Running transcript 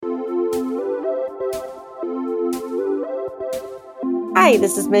Hi,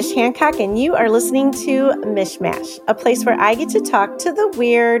 this is Mish Hancock, and you are listening to Mishmash, a place where I get to talk to the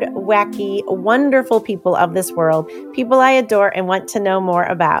weird, wacky, wonderful people of this world, people I adore and want to know more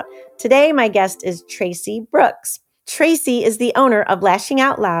about. Today, my guest is Tracy Brooks. Tracy is the owner of Lashing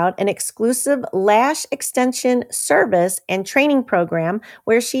Out Loud, an exclusive lash extension service and training program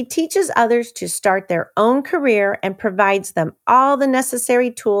where she teaches others to start their own career and provides them all the necessary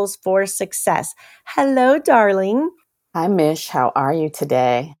tools for success. Hello, darling. Hi, Mish. How are you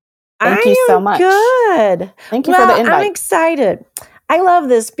today? Thank you so much. Good. Thank you for the invite. I'm excited. I love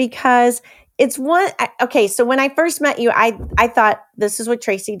this because it's okay. So when I first met you, I thought this is what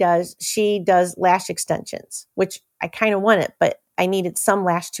Tracy does. She does lash extensions, which I kind of wanted, but I needed some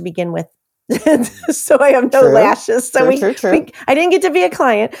lash to begin with. So I have no lashes. So I didn't get to be a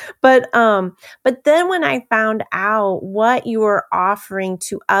client, but then when I found out what you were offering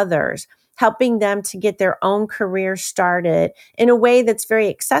to others, helping them to get their own career started in a way that's very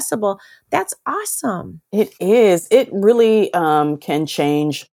accessible, that's awesome. It is. It really can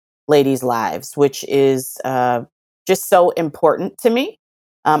change ladies' lives, which is just so important to me.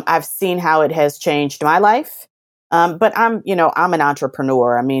 I've seen how it has changed my life. But I'm an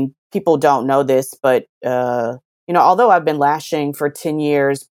entrepreneur. I mean, people don't know this, but, although I've been lashing for 10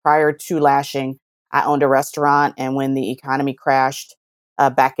 years, prior to lashing, I owned a restaurant. And when the economy crashed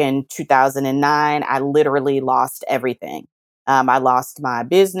back in 2009, I literally lost everything. I lost my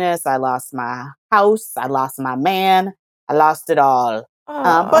business. I lost my house. I lost my man. I lost it all.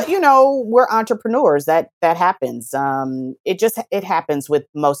 But we're entrepreneurs. That happens. It happens with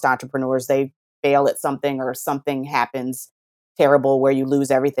most entrepreneurs. They fail at something or something happens terrible where you lose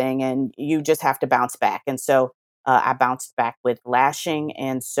everything and you just have to bounce back. And so I bounced back with lashing.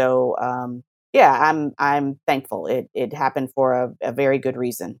 And so, I'm thankful. It happened for a very good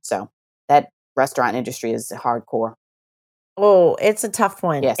reason. So that restaurant industry is hardcore. Oh, it's a tough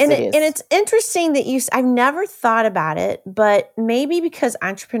one. Yes, and it is. And it's interesting that I've never thought about it, but maybe because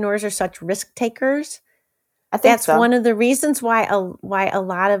entrepreneurs are such risk takers, I think that's one of the reasons why a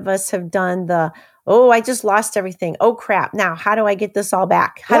lot of us have done I just lost everything. Oh crap. Now, how do I get this all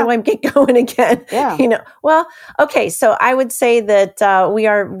back? How do I get going again? Yeah. Well, okay. So I would say that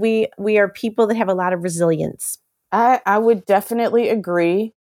we are people that have a lot of resilience. I would definitely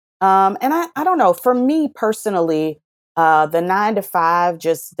agree. And I don't know, for me personally, the 9 to 5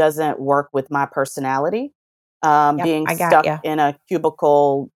 just doesn't work with my personality. Being stuck in a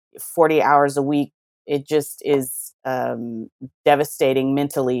cubicle 40 hours a week, it just is devastating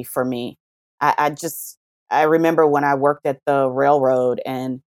mentally for me. I remember when I worked at the railroad,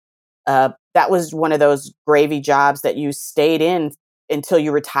 and that was one of those gravy jobs that you stayed in until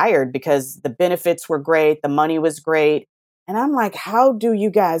you retired because the benefits were great, the money was great. And I'm like, how do you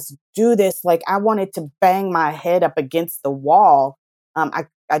guys do this? Like, I wanted to bang my head up against the wall. I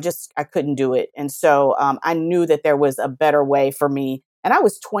couldn't do it. And so I knew that there was a better way for me. And I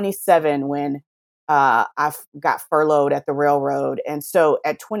was 27 when got furloughed at the railroad. And so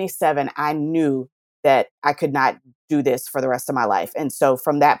at 27, I knew that I could not do this for the rest of my life. And so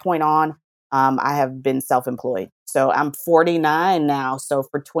from that point on, I have been self-employed. So I'm 49 now. So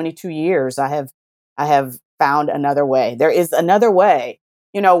for 22 years, I have found another way. There is another way.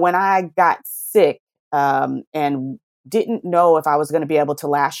 When I got sick and didn't know if I was going to be able to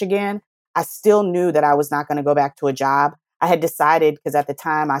lash again, I still knew that I was not going to go back to a job. I had decided, because at the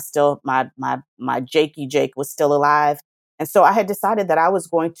time my Jakey Jake was still alive. And so I had decided that I was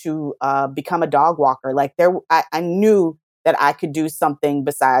going to become a dog walker. Like I knew that I could do something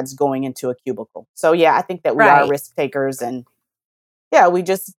besides going into a cubicle. So yeah, I think that we are risk takers, and we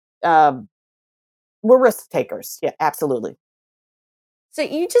just we're risk takers. Yeah, absolutely. So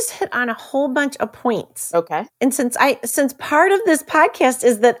you just hit on a whole bunch of points. Okay. And since part of this podcast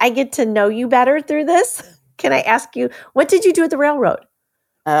is that I get to know you better through this, can I ask you, what did you do at the railroad?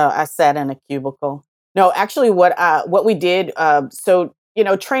 I sat in a cubicle. No, actually what we did,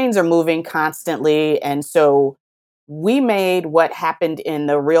 trains are moving constantly. And so we made what happened in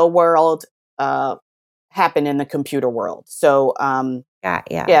the real world happen in the computer world. So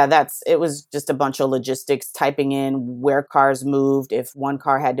it was just a bunch of logistics, typing in where cars moved. If one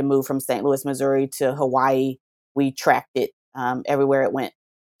car had to move from St. Louis, Missouri to Hawaii, we tracked it everywhere it went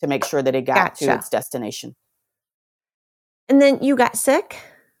to make sure that it got to its destination. And then you got sick?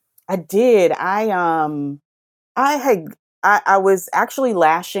 I did. I was actually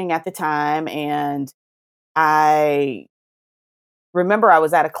lashing at the time, and I remember I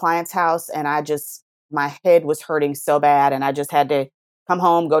was at a client's house, and my head was hurting so bad, and I just had to come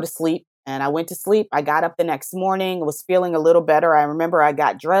home, go to sleep. And I went to sleep. I got up the next morning, was feeling a little better. I remember I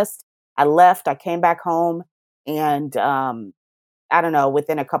got dressed, I left, I came back home, and I don't know,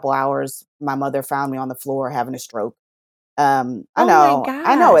 within a couple hours, my mother found me on the floor having a stroke. I Oh my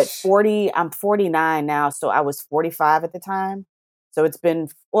know at gosh. 40, I'm 49 now. So I was 45 at the time. So it's been,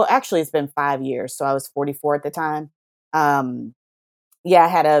 well, actually it's been 5 years. So I was 44 at the time. Um, yeah, I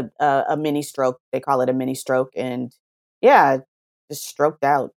had a mini stroke. They call it a mini stroke. And yeah, just stroked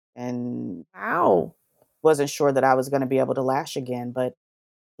out and Wow. wasn't sure that I was going to be able to lash again, but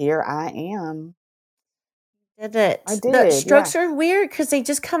here I am. Did I it. The did. Yeah, strokes are weird because they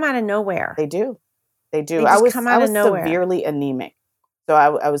just come out of nowhere. they do. They do. They just come I out of was nowhere. severely anemic. So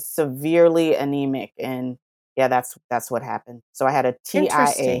I was severely anemic, and yeah, that's what happened. So I had a TIA.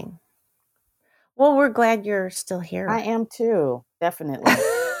 Interesting. Well, we're glad you're still I here. am too, definitely.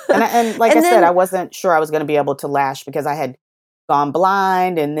 And like I And said, I then, wasn't sure I was going to be able to lash because I had gone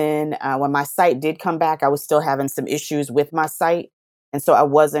blind, and then when my sight did come back, I was still having some issues with my sight, and so I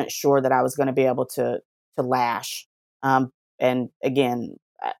wasn't sure that I was going to be able to lash. Um, and again,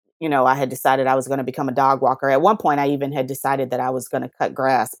 I had decided I was going to become a dog walker. At one point, I even had decided that I was going to cut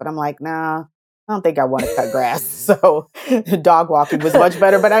grass, but I'm like, nah, I don't think I want to cut grass. So dog walking was much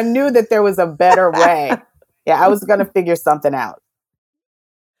better, but I knew that there was a better way. Yeah, I was going to figure something out.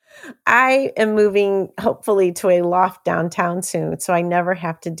 I am moving hopefully to a loft downtown soon, so I never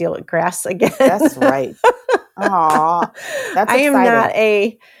have to deal with grass again. That's right. Aw, that's I am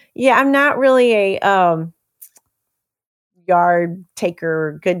exciting. I'm not really a yard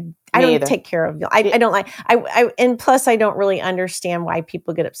taker. I Me don't either. take care of. I don't like. And plus I don't really understand why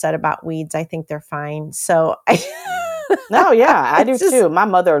people get upset about weeds. I think they're fine. So No, yeah, I do it's just too. My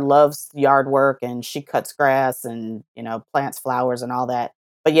mother loves yard work and she cuts grass and, plants flowers and all that.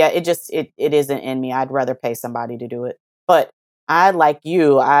 But yeah, it isn't in me. I'd rather pay somebody to do it. But I, like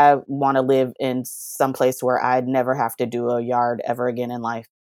you, I want to live in some place where I'd never have to do a yard ever again in life.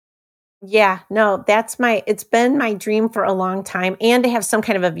 yeah, no, it's been my dream for a long time, and to have some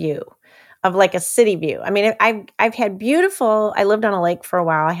kind of a view of like a city view. I mean, I've had I lived on a lake for a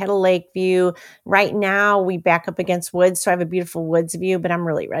while. I had a lake view. Right now we back up against woods, so I have a beautiful woods view, but I'm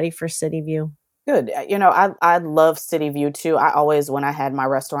really ready for city view. Good. I love City View too. When I had my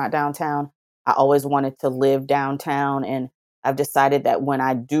restaurant downtown, I always wanted to live downtown. And I've decided that when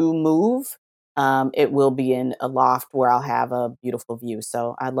I do move, it will be in a loft where I'll have a beautiful view.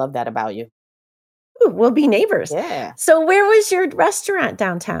 So I love that about you. Ooh, we'll be neighbors. Yeah. So where was your restaurant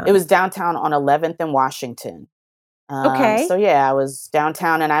downtown? It was downtown on 11th and Washington. So Okay. yeah, I was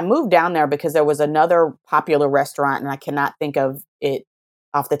downtown and I moved down there because there was another popular restaurant and I cannot think of it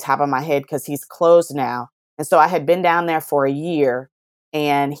off the top of my head because he's closed now. And so I had been down there for a year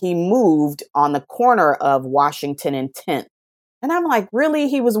and he moved on the corner of Washington and 10th. And I'm like, really?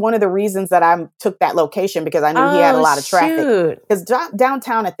 He was one of the reasons that I took that location because I knew he had a Oh, lot of traffic. shoot. Because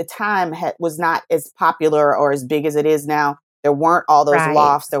downtown at the time was not as popular or as big as it is now. There weren't all those Right.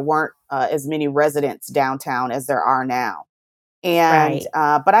 lofts. There weren't as many residents downtown as there are now. And,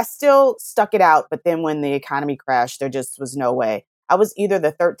 Right. but I still stuck it out. But then when the economy crashed, there just was no way. I was either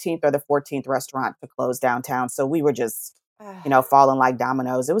the 13th or the 14th restaurant to close downtown. So we were just, falling like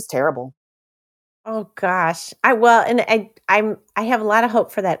dominoes. It was terrible. Oh gosh. I have a lot of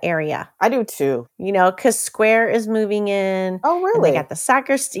hope for that area. I do too. Because Square is moving in. Oh, And they really? got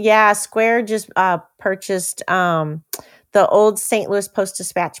the yeah, Square just purchased the old St. Louis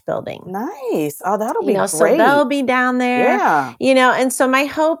Post-Dispatch building. Nice. Oh, that'll be So great. they'll be down there. Yeah. And so my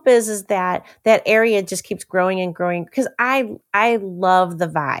hope is that that area just keeps growing and growing because I love the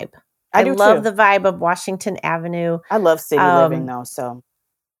vibe. I do love too. the vibe of Washington Avenue. I love city living though, so.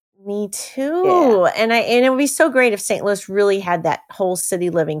 Me too. Yeah. And it would be so great if St. Louis really had that whole city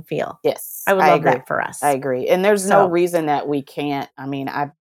living feel. Yes. I would love that for us. I agree. And there's no reason that we can't. I mean,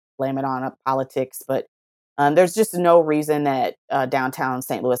 I blame it on politics, but there's just no reason that downtown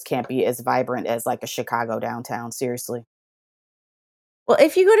St. Louis can't be as vibrant as like a Chicago downtown. Seriously. Well,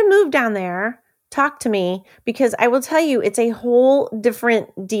 if you go to move down there, talk to me because I will tell you it's a whole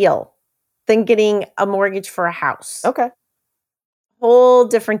different deal than getting a mortgage for a house. Okay. Whole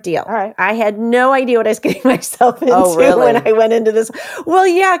different deal. All right. I had no idea what I was getting myself into really? when I went into this. Well,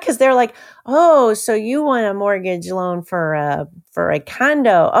 yeah, because they're like, oh, so you want a mortgage loan for a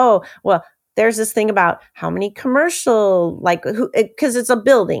condo? Oh, well, there's this thing about how many commercial, like, because it's a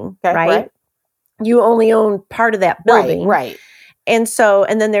building, Okay, right? You only own part of that building, Right. And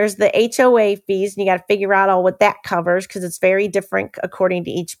then there's the HOA fees, and you got to figure out all what that covers because it's very different according to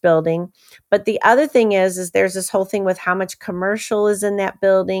each building. But the other thing is there's this whole thing with how much commercial is in that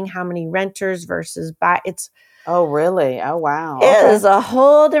building, how many renters versus buy. Oh, really? Oh, wow. It Okay. is a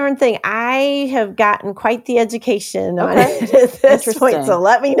whole different thing. I have gotten quite the education on Okay. it at this point, so Interesting.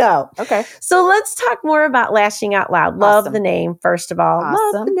 let me know. Okay. So let's talk more about Lashing Out Loud. Love the Awesome. name, first of all. Love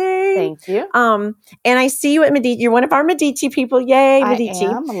the Awesome. name. Thank you. And I see you at Medici. You're one of our Medici people. Yay, I Medici.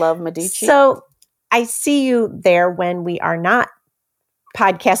 am. I love Medici. So I see you there when we are not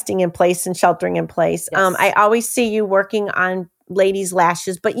podcasting in place and sheltering in place. Yes. I always see you working on ladies'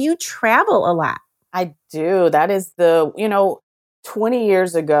 lashes, but you travel a lot. I do. That is 20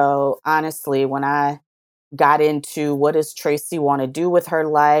 years ago, honestly, when I got into what does Tracy want to do with her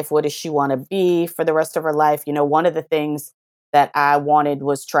life? What does she want to be for the rest of her life? One of the things that I wanted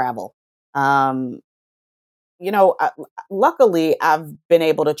was travel. Um, luckily, I've been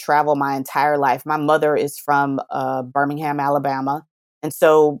able to travel my entire life. My mother is from Birmingham, Alabama. And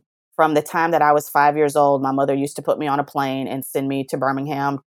so from the time that I was 5 years old, my mother used to put me on a plane and send me to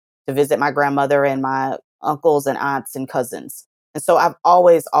Birmingham to visit my grandmother and my uncles and aunts and cousins. And so I've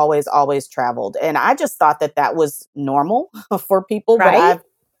always, always, always traveled. And I just thought that that was normal for people. Right?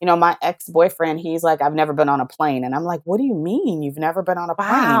 But my ex-boyfriend, he's like, I've never been on a plane. And I'm like, what do you mean you've never been on a plane?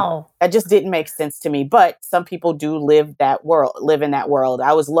 Wow. That just didn't make sense to me. But some people do live in that world.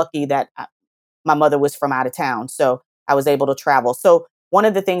 I was lucky that my mother was from out of town, so I was able to travel. So one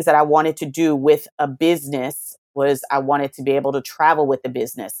of the things that I wanted to do with a business was I wanted to be able to travel with the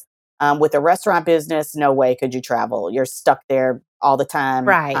business. With a restaurant business, no way could you travel. You're stuck there all the time,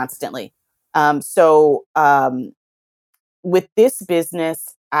 Right. constantly. So with this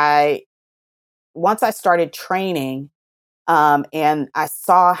business, once I started training, and I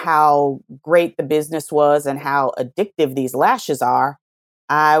saw how great the business was and how addictive these lashes are,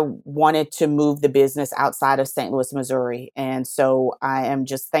 I wanted to move the business outside of St. Louis, Missouri. And so I am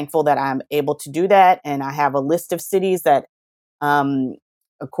just thankful that I'm able to do that. And I have a list of cities that, um,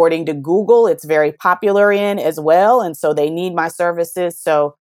 according to Google, it's very popular in as well. And so they need my services.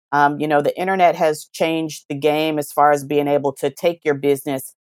 So, the internet has changed the game as far as being able to take your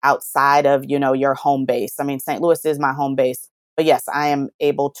business outside of, your home base. I mean, St. Louis is my home base, but yes, I am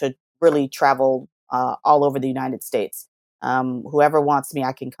able to really travel all over the United States. Whoever wants me,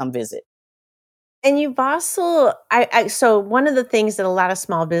 I can come visit. And you've also, so one of the things that a lot of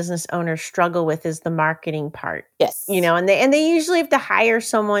small business owners struggle with is the marketing part. Yes. And they usually have to hire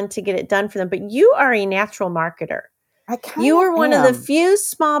someone to get it done for them, but you are a natural marketer. You are one of the few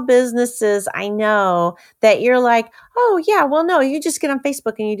small businesses I know that you're like, oh yeah, well, no, you just get on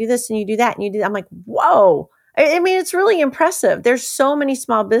Facebook and you do this and you do that and you do that. I'm like, whoa. I mean, it's really impressive. There's so many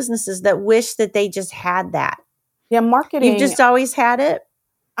small businesses that wish that they just had that. Yeah, marketing. You've just always had it?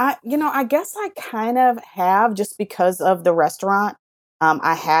 I guess I kind of have, just because of the restaurant.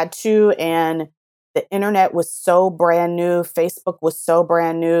 I had to, and the internet was so brand new. Facebook was so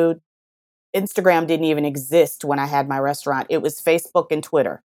brand new. Instagram didn't even exist when I had my restaurant. It was Facebook and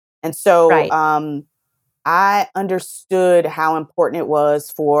Twitter. And so Right. I understood how important it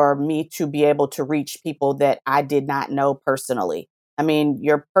was for me to be able to reach people that I did not know personally. I mean,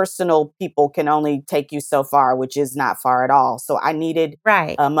 your personal people can only take you so far, which is not far at all. So I needed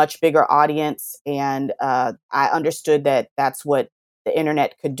Right. a much bigger audience. And I understood that that's what the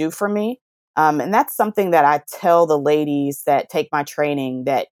internet could do for me. And that's something that I tell the ladies that take my training,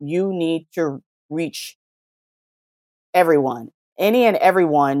 that you need to reach everyone. Any and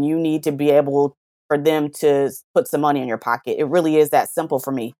everyone, you need to be able for them to put some money in your pocket. It really is that simple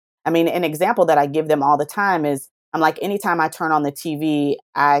for me. I mean, an example that I give them all the time is, I'm like, anytime I turn on the TV,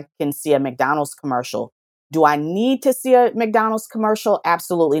 I can see a McDonald's commercial. Do I need to see a McDonald's commercial?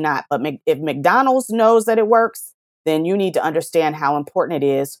 Absolutely not. But if McDonald's knows that it works, then you need to understand how important it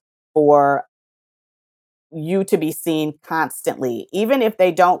is for you to be seen constantly. Even if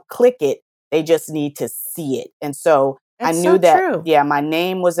they don't click it, they just need to see it. And so That's I knew so that, true. yeah, my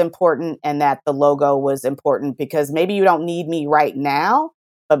name was important and that the logo was important, because maybe you don't need me right now,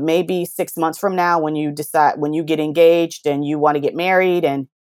 but maybe 6 months from now, when you get engaged and you want to get married and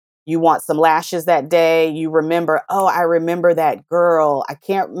you want some lashes that day, you remember, oh, I remember that girl. I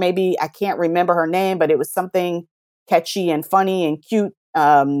can't remember her name, but it was something catchy and funny and cute,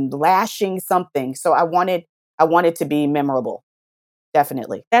 lashing something. So I wanted to be memorable.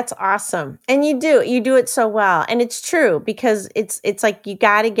 Definitely. That's awesome. And you do it so well. And it's true, because it's like you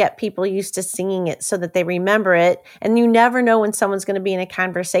got to get people used to singing it so that they remember it. And you never know when someone's going to be in a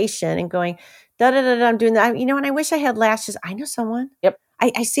conversation and going, da da da da, I'm doing that. And I wish I had lashes. I know someone. Yep.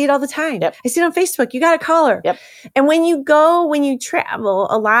 I see it all the time. Yep. I see it on Facebook. You got to call her. Yep. And when you travel,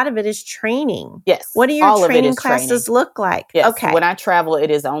 a lot of it is training. Yes. What do your training classes look like? Yes. Okay. When I travel, it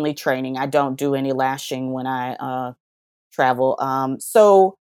is only training. I don't do any lashing when I travel.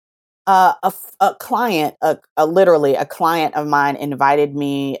 So A client, literally a client of mine invited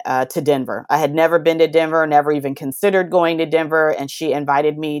me to Denver. I had never been to Denver, never even considered going to Denver. And she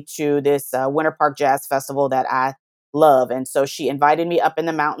invited me to this Winter Park Jazz Festival that I love. And so she invited me up in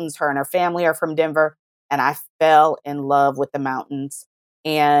the mountains. Her and her family are from Denver. And I fell in love with the mountains.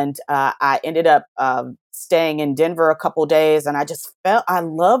 And I ended up staying in Denver a couple days. And I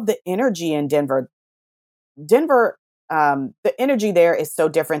love the energy in Denver. The energy there is so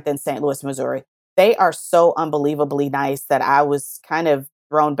different than St. Louis, Missouri. They are so unbelievably nice that I was kind of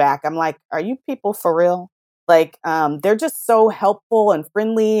thrown back. I'm like, are you people for real? Like, they're just so helpful and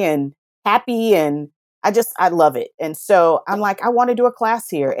friendly and happy. And I love it. And so I'm like, I want to do a class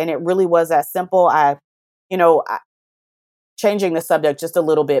here. And it really was that simple. Changing the subject just a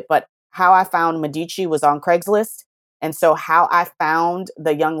little bit, but how I found Medici was on Craigslist. And so how I found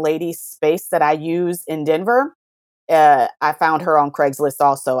the young lady's space that I use in Denver, I found her on Craigslist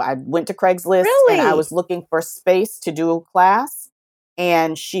also. I went to Craigslist and I was looking for space to do a class.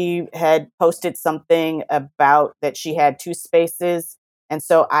 And she had posted something about that she had 2 spaces. And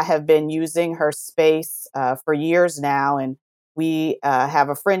so I have been using her space for years now. And we have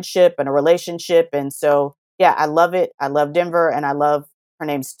a friendship and a relationship. And so, yeah, I love it. I love Denver, and her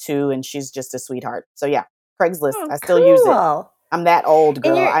name's Tu, and she's just a sweetheart. So yeah, Craigslist. I still use it. I'm that old,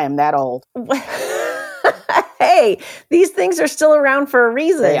 girl. I am that old. Hey, these things are still around for a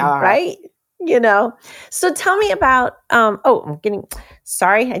reason, right? So tell me about,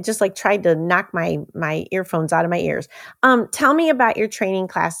 sorry. I just tried to knock my earphones out of my ears. Tell me about your training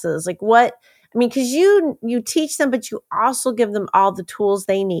classes. Because you teach them, but you also give them all the tools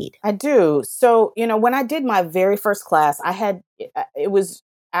they need. I do. So, when I did my very first class, it was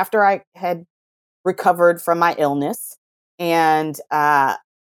after I had recovered from my illness. And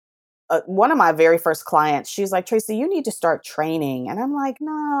one of my very first clients, she's like, Tracy, you need to start training. And I'm like,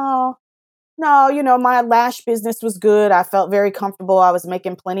 no, my lash business was good. I felt very comfortable. I was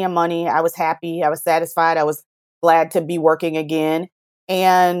making plenty of money. I was happy. I was satisfied. I was glad to be working again.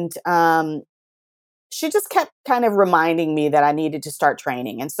 And she just kept kind of reminding me that I needed to start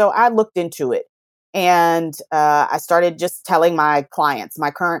training. And so I looked into it. And I started just telling my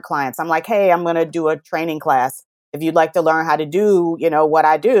current clients, I'm like, hey, I'm going to do a training class. If you'd like to learn how to do, what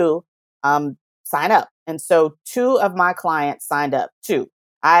I do, sign up. And so 2 of my clients signed up. 2.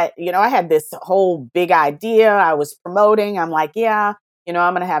 I had this whole big idea I was promoting. I'm like, yeah, I'm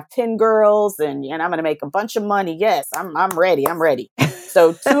going to have 10 girls and I'm going to make a bunch of money. Yes, I'm ready. I'm ready.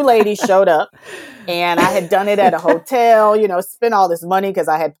 So 2 ladies showed up, and I had done it at a hotel, spent all this money because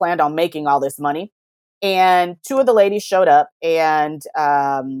I had planned on making all this money. And 2 of the ladies showed up, and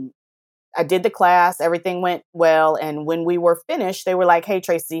I did the class. Everything went well. And when we were finished, they were like, hey,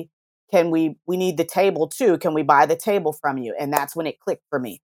 Tracy, we need the table too. Can we buy the table from you? And that's when it clicked for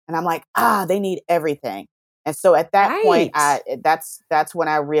me. And I'm like, they need everything. And so at that point, that's when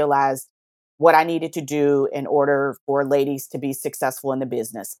I realized what I needed to do in order for ladies to be successful in the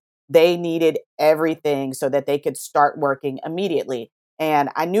business. They needed everything so that they could start working immediately. And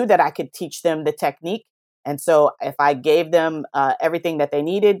I knew that I could teach them the technique. And so if I gave them everything that they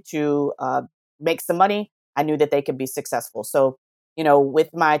needed to make some money, I knew that they could be successful. So, with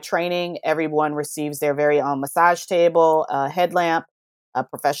my training, everyone receives their very own massage table, a headlamp, a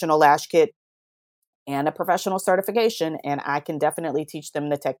professional lash kit, and a professional certification. And I can definitely teach them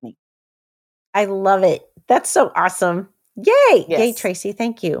the technique. I love it. That's so awesome. Yay. Yes. Yay, Tracy.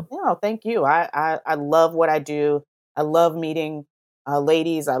 Thank you. No, thank you. I love what I do. I love meeting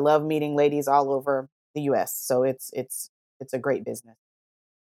ladies. I love meeting ladies all over the U.S. So it's a great business.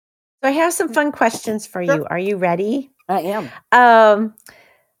 So I have some fun questions for you. Are you ready? I am.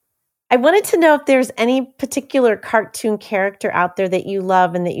 I wanted to know if there's any particular cartoon character out there that you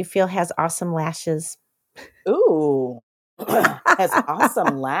love and that you feel has awesome lashes. Ooh. Has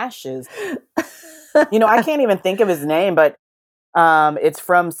awesome lashes. I can't even think of his name, but it's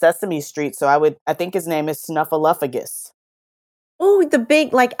from Sesame Street. So I think his name is Snuffleupagus. Oh, the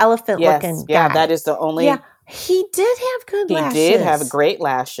big elephant looking guy. Yeah, that is the only. Yeah, he did have good lashes. He did have great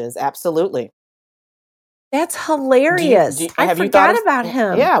lashes. Absolutely. That's hilarious. I forgot about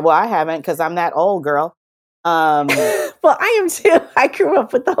him. Yeah, well, I haven't because I'm that old, girl. Well, I am too. I grew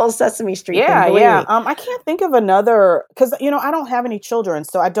up with the whole Sesame Street thing. Yeah. I can't think of another because I don't have any children,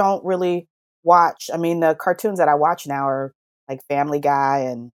 so I don't really watch. I mean, the cartoons that I watch now are like Family Guy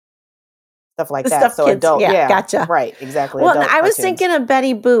and stuff like that. So kids, adult, yeah, gotcha. Right, exactly. Well, I was thinking of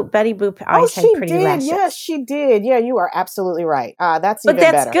Betty Boop. Betty Boop always had pretty lashes. Yes, she did. Yeah, you are absolutely right. That's even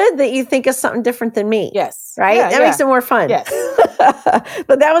better. But that's good that you think of something different than me. Yes. Right? That makes it more fun. Yes.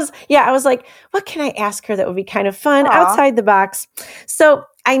 But I was like, what can I ask her that would be kind of fun outside the box? So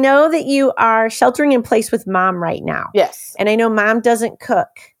I know that you are sheltering in place with mom right now. Yes. And I know mom doesn't cook.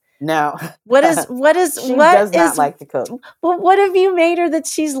 No. What She does not like to cook. Well, what have you made her that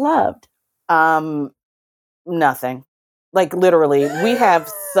she's loved? Nothing. Like literally, we have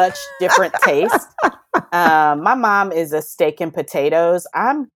such different tastes. My mom is a steak and potatoes.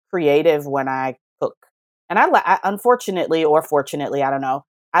 I'm creative when I cook. And unfortunately or fortunately, I don't know,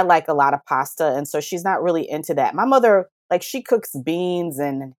 I like a lot of pasta. And so she's not really into that. My mother, like, she cooks beans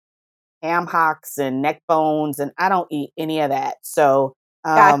and ham hocks and neck bones, and I don't eat any of that. So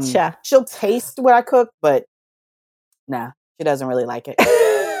gotcha. She'll taste what I cook, but nah, she doesn't really like it.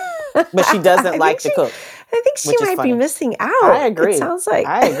 But she doesn't like to cook. I think she might be missing out. I agree. It sounds like.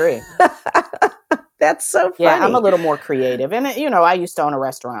 I agree. That's so funny. Yeah, I'm a little more creative. And, I used to own a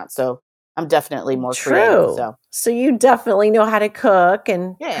restaurant, so I'm definitely more creative. So you definitely know how to cook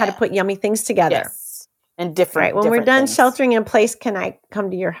and how to put yummy things together. Yes. And different. Right. When we're done sheltering in place, can I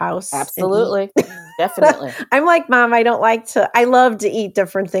come to your house? Absolutely. Definitely. I'm like, Mom, I love to eat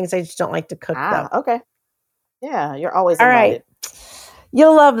different things. I just don't like to cook them. Okay. Yeah, you're always invited. All right.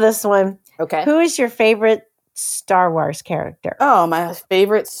 You'll love this one. Okay. Who is your favorite Star Wars character? Oh, my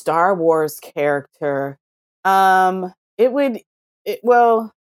favorite Star Wars character. It would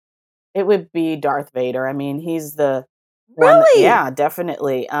be Darth Vader. I mean, he's the one. Really? Yeah,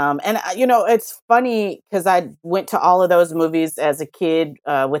 definitely. And it's funny because I went to all of those movies as a kid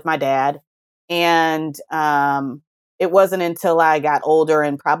with my dad, and it wasn't until I got older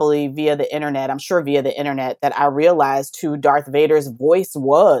and probably via the internet, that I realized who Darth Vader's voice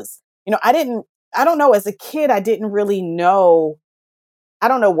was. I don't know. As a kid, I didn't really know. I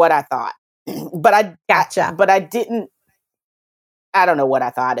don't know what I thought, but I don't know what I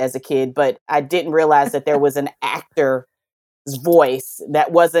thought as a kid, but I didn't realize that there was an actor's voice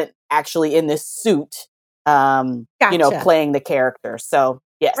that wasn't actually in this suit, playing the character. So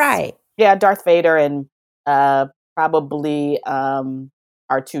yes. Right. Yeah. Darth Vader and, probably,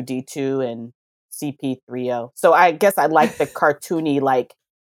 R2-D2 and CP3O. So I guess I like the cartoony,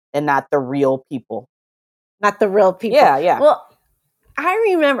 and not the real people. Not the real people. Yeah, yeah. Well,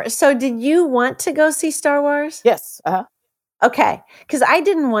 I remember. So did you want to go see Star Wars? Yes. Uh-huh. Okay. Because I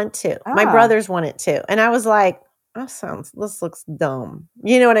didn't want to. My brothers wanted to. And I was like, this looks dumb.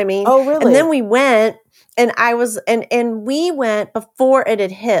 You know what I mean? Oh, really? And then we went and and we went before it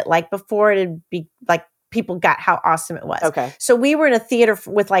had hit, before it had be people got how awesome it was. Okay. So we were in a theater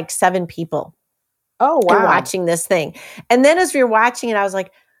with 7 people. Oh, wow. And watching this thing. And then as we were watching it, I was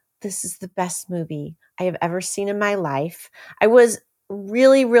like, this is the best movie I have ever seen in my life. I was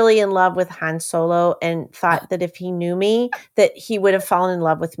really, really in love with Han Solo and thought that if he knew me, that he would have fallen in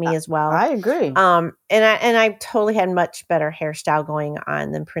love with me as well. I agree. And I totally had much better hairstyle going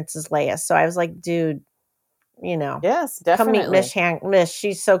on than Princess Leia. So I was like, dude, yes, definitely. Come meet Miss.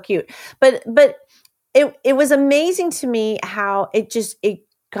 She's so cute. But it was amazing to me how it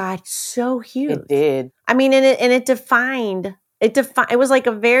got so huge. It did. I mean, it defined. It was like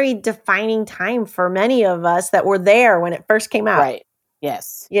a very defining time for many of us that were there when it first came out. Right.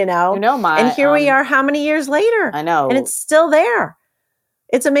 Yes. And here we are how many years later? I know. And it's still there.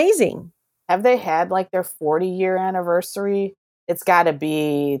 It's amazing. Have they had their 40-year anniversary? It's got to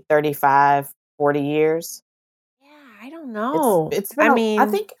be 35, 40 years. Yeah, I don't know. It's been, I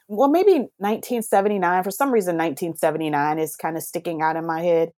think, maybe 1979. For some reason, 1979 is kind of sticking out in my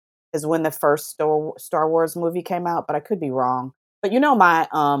head. Is when the first Star Wars movie came out, but I could be wrong. But my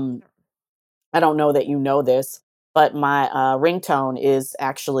I don't know that you know this, but my ringtone is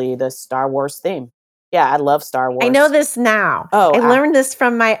actually the Star Wars theme. Yeah, I love Star Wars. I know this now. Oh, I learned this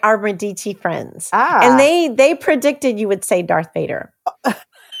from my Armadici friends. And they predicted you would say Darth Vader.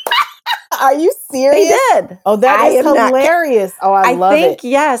 Are you serious? They did. Oh, that is hilarious. I love it. I think,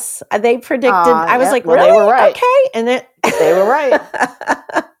 yes, they predicted. I was like, really? They were right. Okay. And they were right.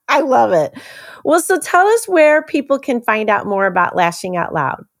 I love it. Well, so tell us where people can find out more about Lashing Out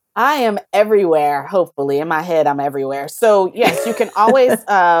Loud. I am everywhere, hopefully. In my head, I'm everywhere. So, yes, you can always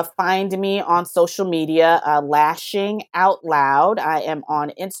find me on social media, Lashing Out Loud. I am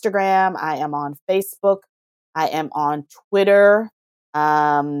on Instagram. I am on Facebook. I am on Twitter.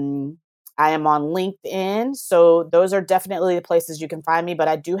 I am on LinkedIn. So those are definitely the places you can find me. But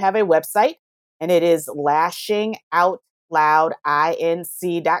I do have a website, and it is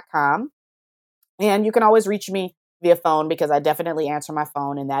lashingoutloudinc.com. And you can always reach me via phone because I definitely answer my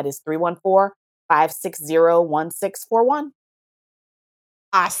phone, and that is 314-560-1641.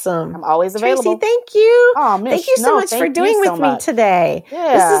 Awesome. I'm always available. Tracy, thank you. Oh, Mish, thank you so much for doing with me today.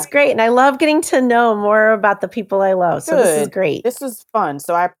 Yeah. This is great. And I love getting to know more about the people I love. So this is great. This was fun.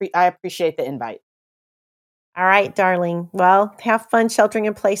 So I appreciate the invite. All right, darling. Well, have fun sheltering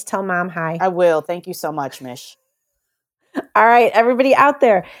in place. Tell mom hi. I will. Thank you so much, Mish. All right, everybody out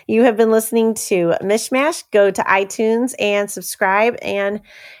there, you have been listening to Mishmash. Go to iTunes and subscribe and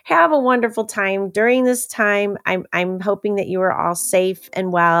have a wonderful time during this time. I'm hoping that you are all safe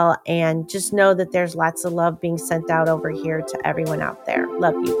and well, and just know that there's lots of love being sent out over here to everyone out there.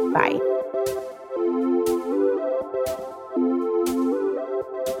 Love you. Bye.